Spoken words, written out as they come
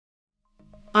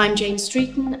I'm Jane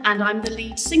Streeton and I'm the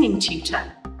lead singing tutor.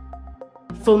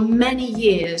 For many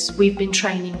years we've been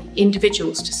training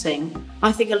individuals to sing.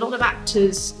 I think a lot of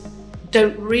actors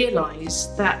don't realise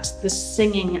that the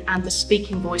singing and the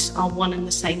speaking voice are one and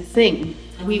the same thing.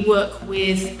 We work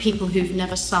with people who've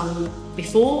never sung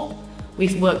before.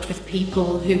 We've worked with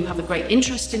people who have a great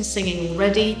interest in singing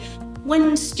already.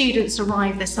 When students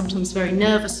arrive, they're sometimes very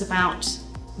nervous about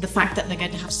the fact that they're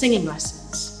going to have singing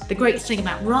lessons. The great thing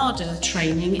about RADA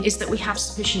training is that we have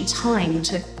sufficient time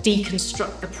to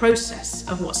deconstruct the process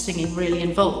of what singing really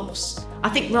involves. I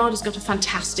think RADA's got a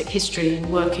fantastic history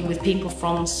in working with people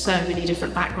from so many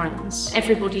different backgrounds.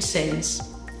 Everybody sings,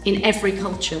 in every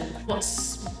culture.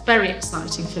 What's very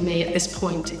exciting for me at this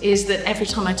point is that every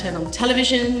time I turn on the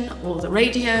television or the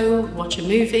radio, watch a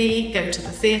movie, go to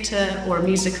the theatre or a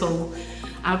musical,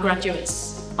 our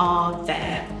graduates are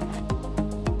there.